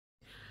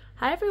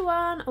Hi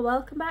everyone,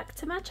 welcome back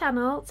to my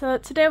channel. So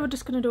today we're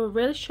just going to do a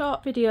really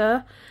short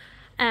video.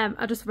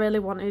 I just really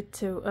wanted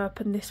to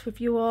open this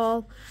with you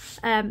all.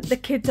 The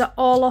kids are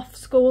all off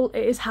school.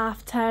 It is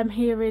half term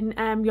here in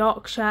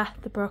Yorkshire.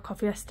 They broke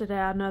off yesterday.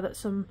 I know that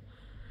some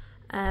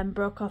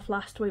broke off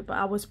last week, but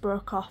ours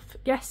broke off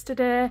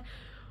yesterday,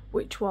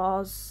 which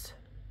was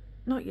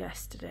not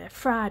yesterday,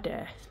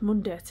 Friday,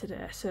 Monday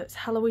today, so it's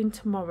Halloween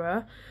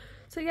tomorrow.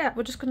 So yeah,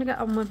 we're just going to get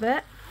on with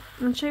it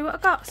and show you what I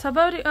got. So I've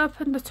already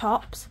opened the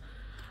tops.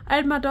 I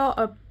had my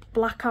daughter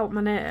black out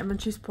my name and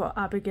she's put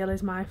Abigail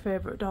is my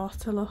favourite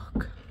daughter.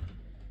 Look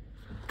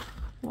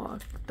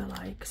what they're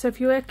like. So if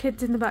you hear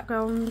kids in the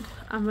background,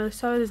 I'm really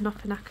sorry, there's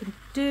nothing I can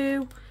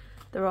do.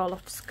 They're all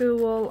off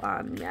school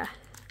and yeah.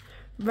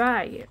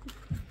 Right,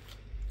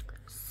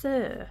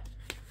 so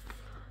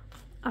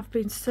I've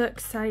been so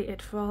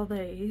excited for all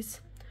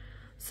these.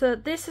 So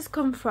this has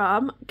come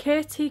from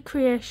KT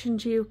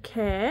Creations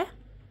UK.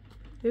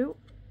 Ooh,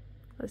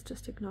 let's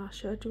just ignore I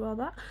showed you all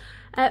that.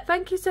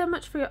 Thank you so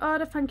much for your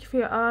order. Thank you for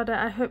your order.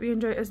 I hope you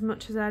enjoy it as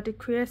much as I did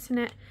creating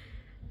it.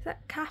 Is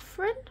that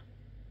Catherine?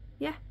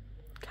 Yeah,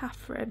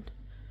 Catherine.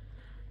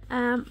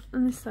 And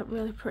this is a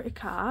really pretty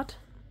card.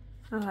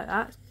 I like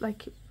that. It's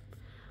like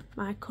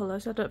my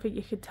colours. I don't think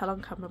you can tell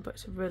on camera, but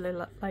it's a really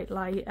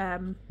light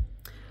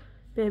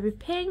baby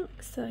pink.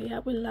 So yeah,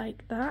 we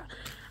like that.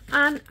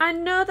 And I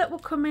know that we're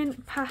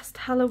coming past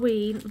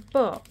Halloween,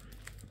 but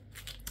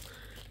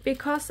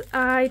because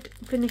I'd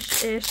finished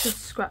Aisha's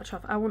scratch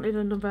off, I wanted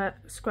another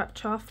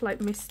scratch off,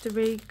 like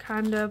mystery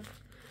kind of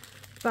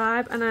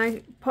vibe, and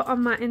I put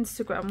on my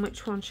Instagram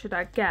which one should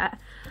I get,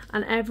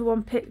 and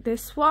everyone picked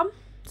this one.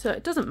 So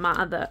it doesn't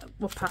matter that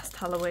we're past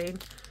Halloween.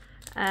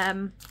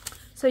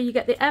 So you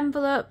get the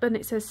envelope and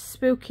it says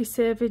Spooky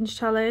Savings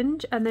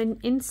Challenge, and then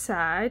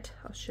inside,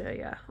 I'll show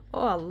you.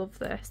 Oh, I love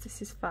this.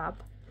 This is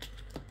fab.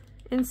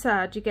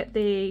 Inside you get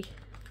the,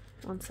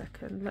 one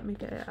second, let me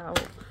get it out.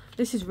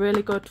 This is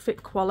really good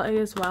fit quality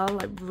as well,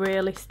 like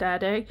really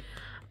steady.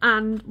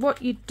 And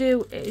what you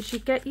do is you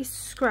get your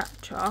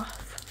scratch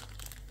off.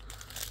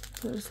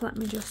 So just let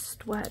me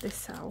just wear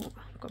this out.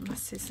 I've got my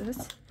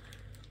scissors.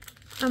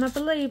 And I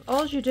believe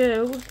all you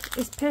do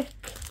is pick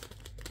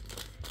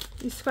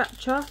your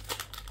scratch off.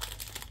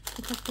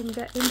 If I can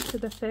get into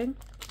the thing.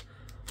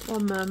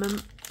 One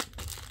moment.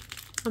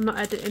 I'm not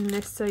editing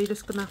this, so you're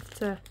just gonna have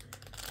to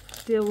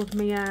deal with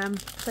me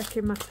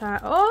taking my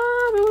time.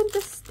 Oh, we want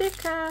the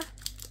sticker.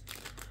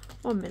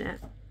 1 minute.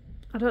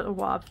 I don't know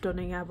what I've done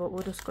here, but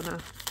we're just gonna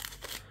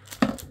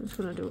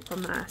do it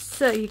from there.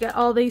 So you get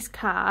all these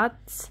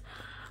cards,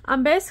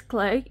 and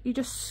basically you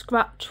just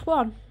scratch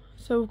one.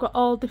 So we've got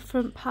all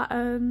different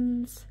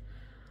patterns.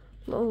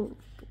 Little,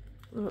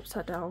 they're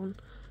upside down.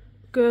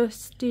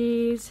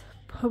 Ghosties,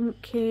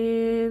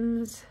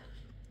 pumpkins.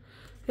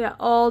 Yeah,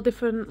 all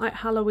different like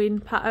Halloween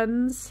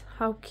patterns.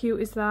 How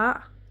cute is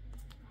that?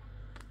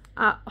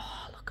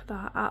 Oh, look at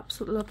that. I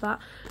absolutely love that.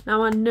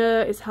 Now I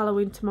know it's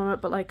Halloween tomorrow,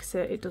 but like I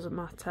say, it doesn't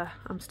matter.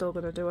 I'm still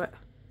going to do it.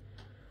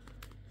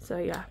 So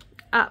yeah,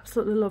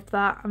 absolutely love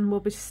that, and we'll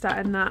be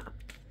starting that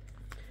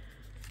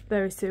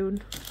very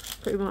soon,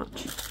 pretty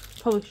much.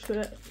 Probably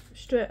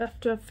straight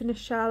after I finish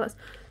Charlotte's.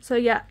 So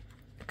yeah,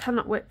 I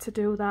cannot wait to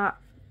do that,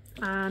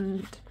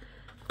 and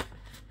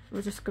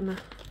we're just gonna,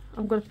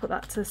 I'm going to put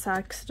that to the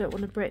side because I don't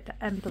want to break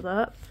the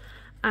envelope.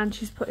 And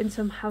she's put in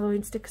some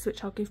Halloween stickers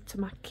which I'll give to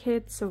my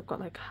kids. So we've got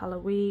like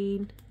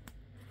Halloween,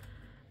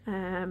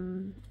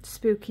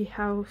 Spooky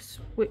House,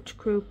 Witch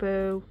Crew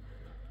Boo,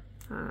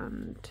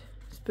 and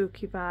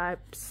Spooky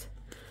Vibes.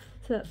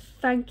 So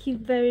thank you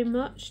very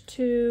much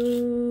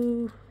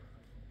to,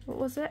 what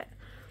was it?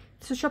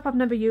 It's a shop I've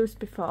never used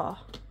before,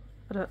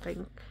 I don't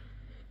think.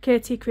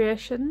 KT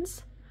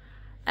Creations.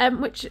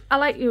 Which I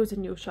like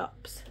using new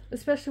shops,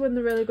 especially when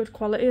they're really good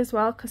quality as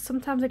well, because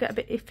sometimes I get a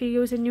bit iffy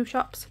using new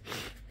shops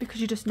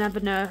because you just never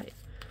know.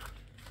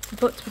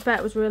 But to be fair,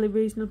 it was really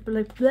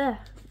reasonably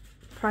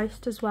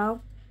priced as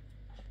well.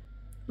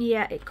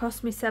 Yeah, it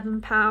cost me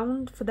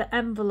 £7 for the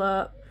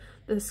envelope,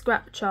 the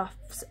scratch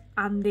offs,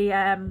 and the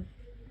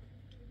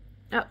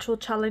actual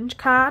challenge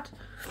card.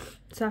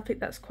 So I think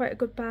that's quite a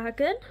good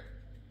bargain.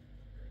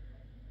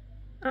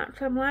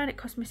 Actually, I'm lying, it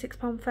cost me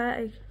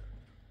 £6.30.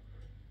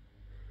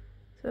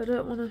 So I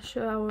don't want to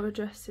show our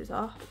addresses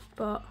off,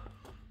 but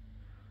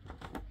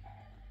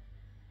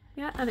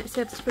yeah, and it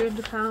saves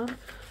 £300.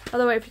 By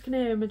the way, if you can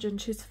hear Imogen,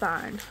 she's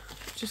fine,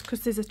 just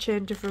because there's a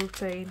change of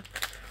routine.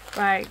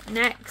 Right,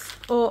 next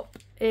up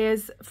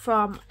is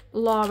from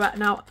Laura.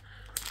 Now,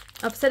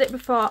 I've said it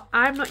before,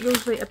 I'm not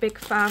usually a big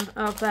fan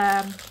of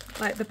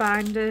like the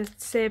binder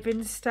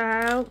savings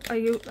style.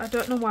 I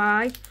don't know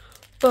why,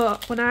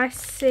 but when I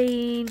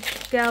seen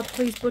Girl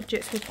Please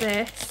Budgets with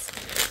this,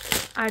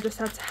 I just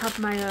had to have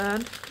my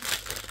own.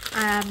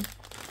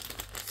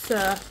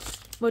 So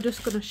we're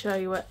just going to show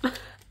you it.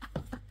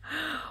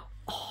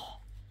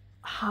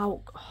 I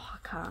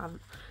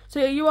can't.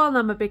 So you all know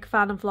I'm a big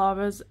fan of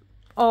Laura's.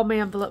 All my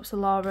envelopes are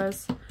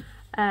Laura's.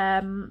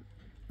 You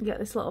get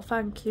this little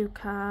thank you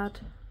card,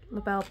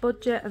 Labelle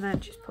Budget, and then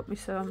she's put me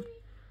some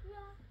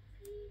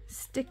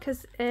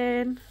stickers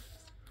in.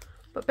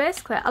 But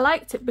basically I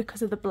liked it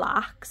because of the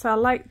black, so I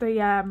like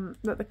the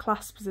that the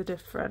clasps are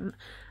different,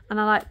 and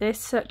I like this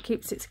so it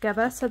keeps it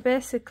together. So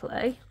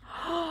basically,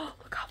 oh,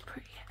 look how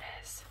pretty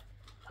it is.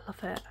 I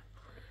love it.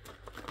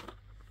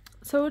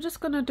 So we're just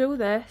going to do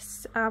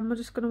this and we're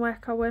just going to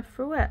work our way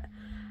through it.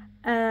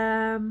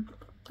 And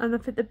I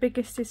think the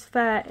biggest is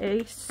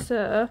 30,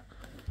 so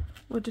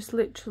we're just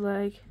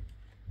literally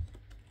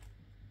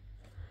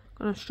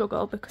going to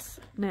struggle because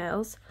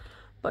nails.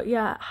 But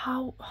yeah,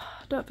 I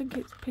don't think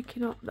it's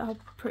picking up how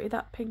pretty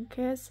that pink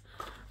is.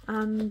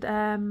 And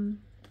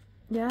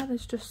yeah,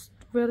 there's just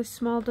really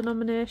small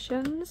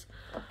denominations.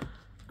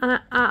 And I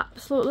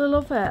absolutely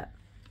love it.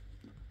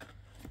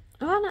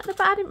 Oh, and at the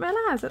back, I didn't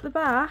realise, at the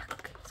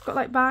back, it's got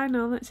like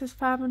vinyl and it says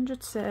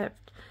 500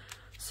 saved.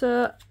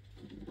 So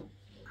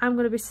I'm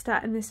going to be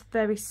starting this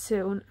very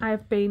soon.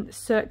 I've been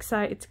so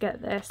excited to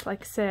get this.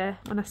 Like I say,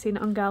 when I seen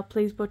it on Girl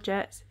Please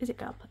Budgets. Is it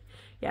Girl Please?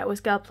 Yeah, it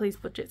was Girl Please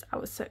Budgets. I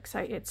was so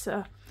excited.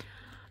 So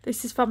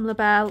this is from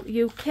Labelle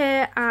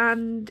UK,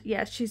 and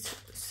yeah, she's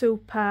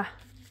super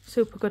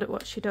good at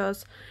what she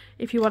does.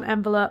 If you want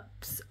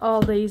envelopes,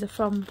 all these are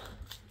from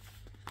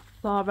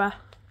Laura,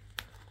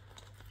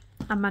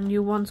 and my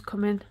new one's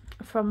coming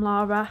from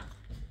Laura.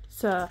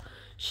 So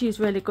she's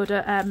really good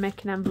at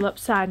making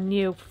envelopes. So I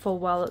knew full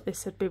well that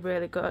this would be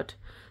really good.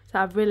 So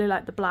I really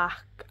like the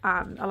black,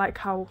 and I like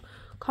how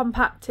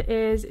compact it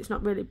is. It's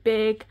not really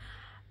big.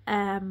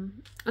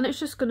 And it's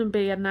just going to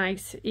be a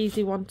nice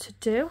easy one to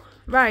do.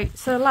 Right,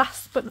 so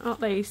last but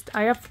not least,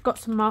 I have got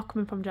some more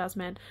coming from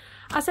Jasmine.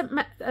 I sent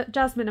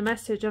Jasmine a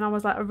message and I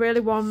was like, I really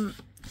want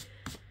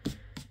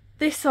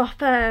this off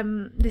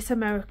this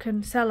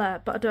American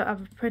seller, but I don't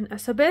have a printer.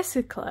 So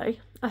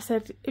basically I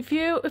said, if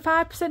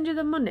I send you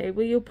the money,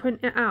 will you print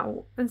it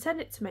out and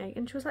send it to me?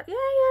 And she was like, yeah,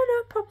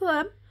 no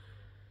problem.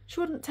 She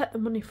wouldn't take the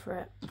money for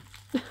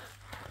it.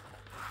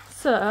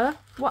 So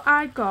what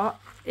I got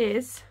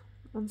is,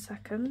 one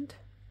second.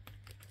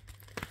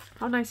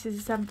 How nice is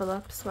this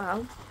envelope as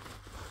well?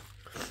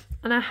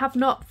 And I have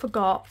not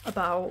forgot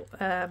about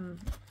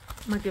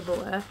my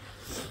giveaway.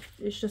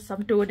 It's just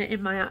I'm doing it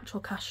in my actual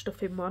cash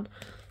stuffing one.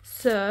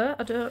 So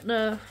I don't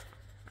know.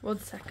 One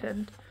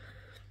second.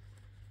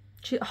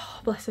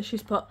 Oh bless her.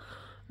 She's put,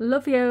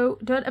 love you.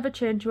 Don't ever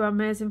change. You are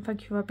amazing.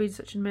 Thank you for being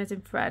such an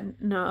amazing friend.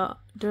 No,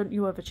 don't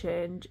you ever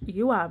change.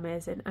 You are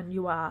amazing and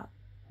you are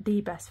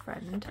the best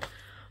friend.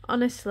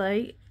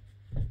 Honestly,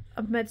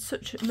 I've made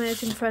such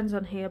amazing friends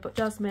on here, but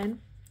Jasmine,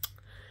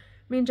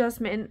 me and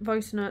Jasmine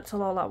voice notes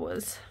all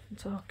hours,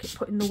 so I'll keep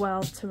putting the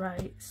world to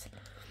rights.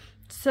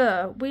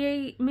 So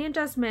me and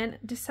Jasmine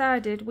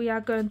decided we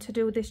are going to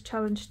do this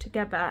challenge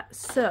together.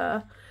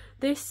 So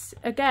this,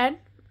 again,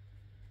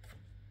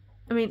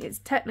 I mean, it's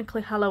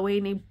technically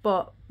Halloweeny,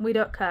 but we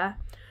don't care.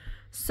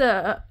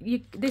 So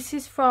this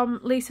is from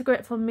Lisa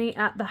Grateful Me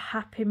at the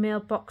Happy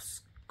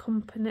Mailbox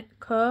Company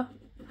Co.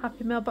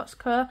 Happy Mailbox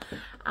Co.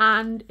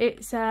 And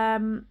it's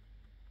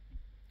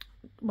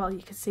well,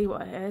 you can see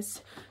what it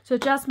is. So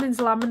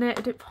Jasmine's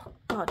laminated it. Oh,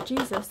 God,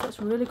 Jesus,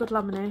 that's really good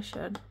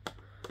lamination.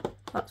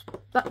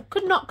 That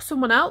could knock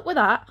someone out with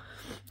that.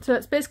 So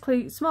it's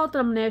basically small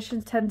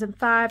denominations, 10s and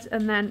 5s,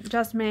 and then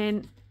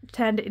Jasmine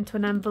turned it into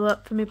an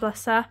envelope for me,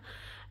 bless her.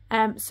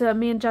 So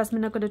me and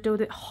Jasmine are going to do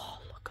this. Oh,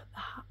 look at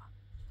that.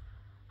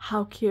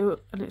 How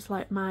cute. And it's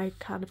like my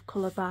kind of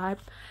colour vibe.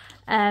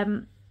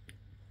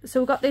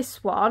 So we've got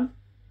this one.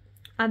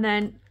 And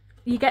then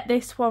you get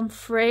this one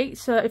free.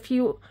 So if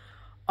you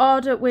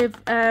order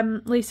with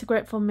Lisa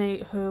Grateful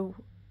Me, who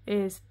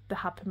is the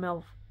Happy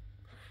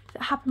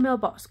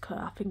Mailbox Co,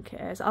 I think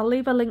it is. I'll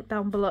leave a link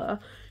down below.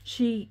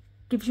 She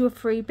gives you a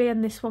freebie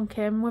and this one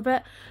came with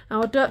it.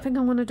 Now I don't think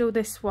I'm going to do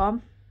this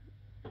one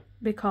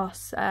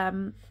because I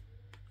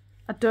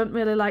don't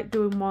really like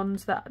doing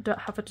ones that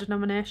don't have a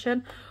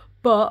denomination.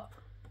 But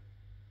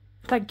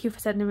thank you for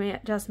sending me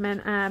it,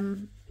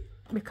 Jasmine,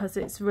 because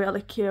it's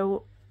really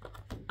cute.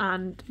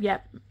 And yeah,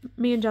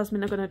 me and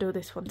Jasmine are going to do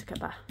this one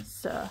together.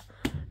 So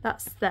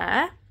that's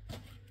there.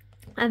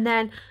 And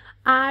then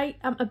I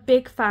am a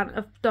big fan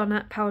of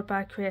Donna, Powered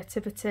by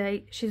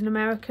Creativity. She's an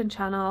American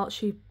channel.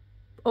 She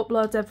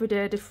uploads every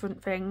day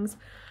different things.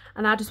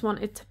 And I just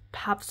wanted to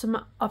have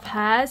some of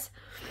hers.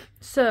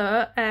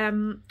 So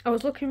I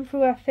was looking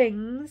through her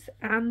things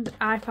and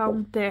I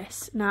found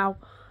this. Now,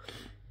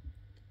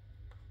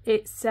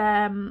 it's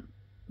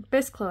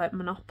basically like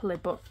Monopoly,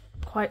 but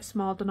quite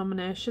small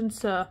denomination.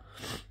 So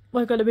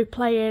we're going to be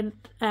playing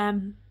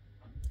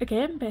a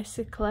game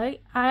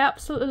basically. I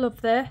absolutely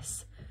love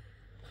this.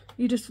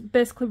 You just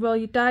basically roll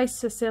your dice.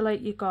 So say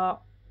like you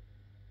got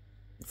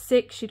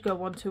 6, you'd go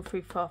 1, 2,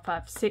 3, 4,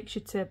 5, 6,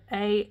 you'd save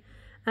 8,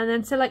 and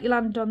then say like you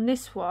land on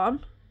this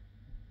one,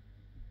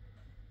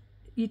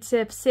 you'd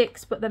save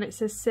 6, but then it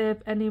says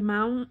save any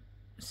amount,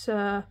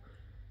 so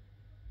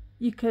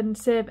you can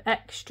save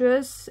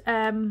extras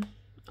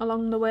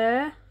along the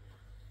way.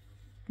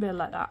 Really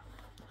like that.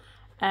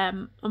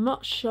 I'm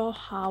not sure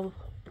how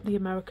the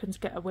Americans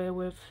get away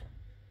with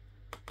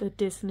the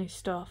Disney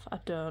stuff. I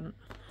don't.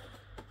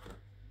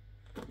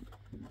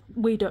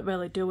 we don't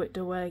really do it,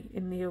 do we,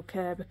 in the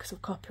UK because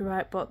of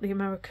copyright, but the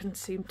Americans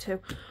seem to.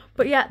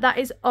 But yeah, that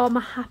is all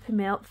my Happy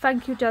Meal.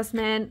 Thank you,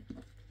 Jasmine.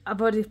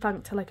 I've already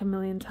thanked her like a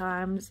million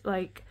times.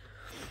 Like,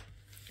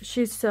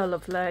 she's so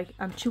lovely,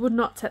 and she would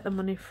not take the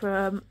money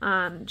from,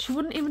 and she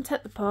wouldn't even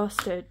take the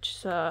postage.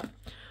 So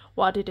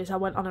what I did is I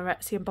went on her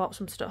Etsy and bought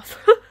some stuff.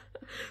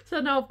 So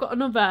now I've got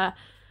another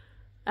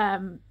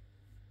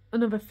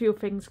few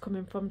things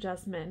coming from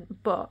Jasmine.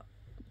 But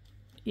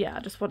yeah, I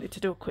just wanted to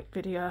do a quick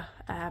video.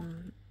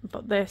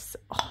 But this,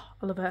 oh,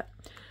 I love it.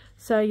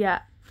 So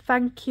yeah,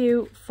 thank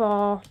you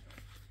for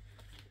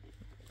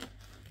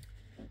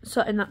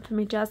sorting that for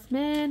me,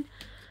 Jasmine.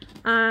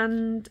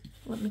 And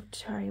let me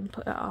try and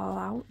put it all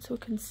out so we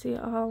can see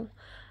it all.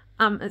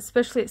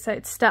 Especially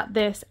excited to start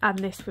this and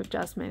this with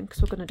Jasmine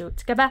because we're going to do it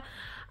together.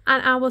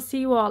 And I will see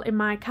you all in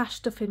my cash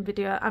stuffing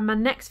video. And my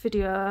next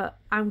video,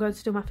 I'm going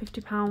to do my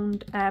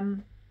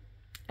 £50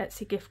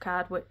 Etsy gift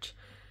card, which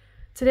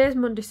today's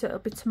Monday, so it'll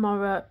be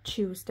tomorrow,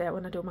 Tuesday,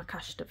 when I do my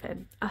cash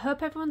stuffing. I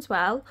hope everyone's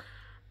well,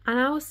 and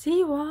I will see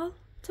you all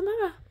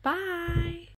tomorrow. Bye.